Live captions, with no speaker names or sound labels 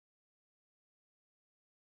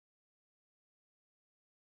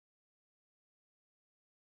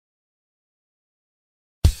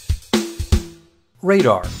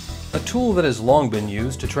Radar, a tool that has long been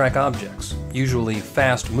used to track objects, usually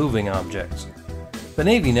fast-moving objects. The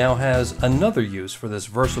Navy now has another use for this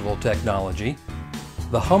versatile technology,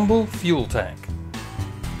 the humble fuel tank.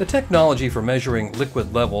 The technology for measuring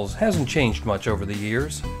liquid levels hasn't changed much over the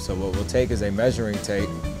years. So what we'll take is a measuring tape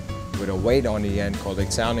with a weight on the end called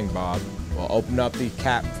a sounding bob. We'll open up the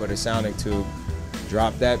cap for the sounding tube,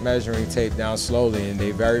 drop that measuring tape down slowly, and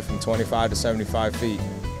they vary from 25 to 75 feet.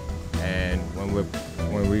 And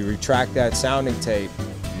when we retract that sounding tape,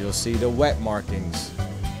 you'll see the wet markings.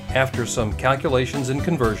 After some calculations and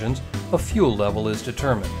conversions, a fuel level is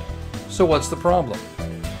determined. So what's the problem?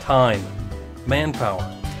 Time, manpower,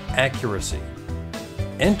 accuracy.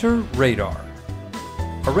 Enter radar.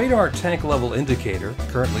 A radar tank level indicator,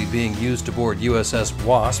 currently being used aboard USS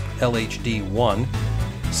Wasp LHD-1,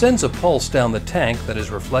 sends a pulse down the tank that is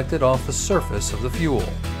reflected off the surface of the fuel.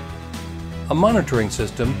 A monitoring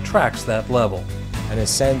system tracks that level. And it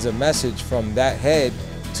sends a message from that head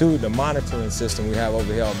to the monitoring system we have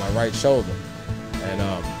over here on my right shoulder.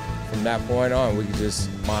 And from that point on, we can just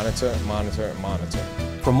monitor, monitor, and monitor.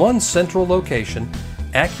 From one central location,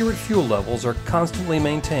 accurate fuel levels are constantly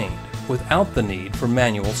maintained without the need for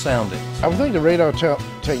manual soundings. I would think the radar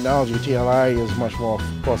technology, TLI, is much more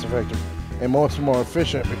cost-effective and much more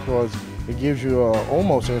efficient because it gives you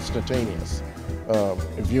almost instantaneous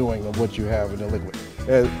viewing of what you have in the liquid.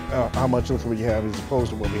 How much liquid you have as opposed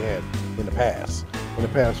to what we had in the past. In the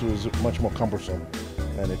past, it was much more cumbersome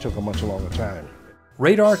and it took a much longer time.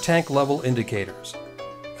 Radar Tank Level Indicators,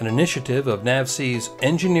 an initiative of NAVSEA's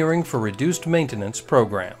Engineering for Reduced Maintenance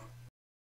program.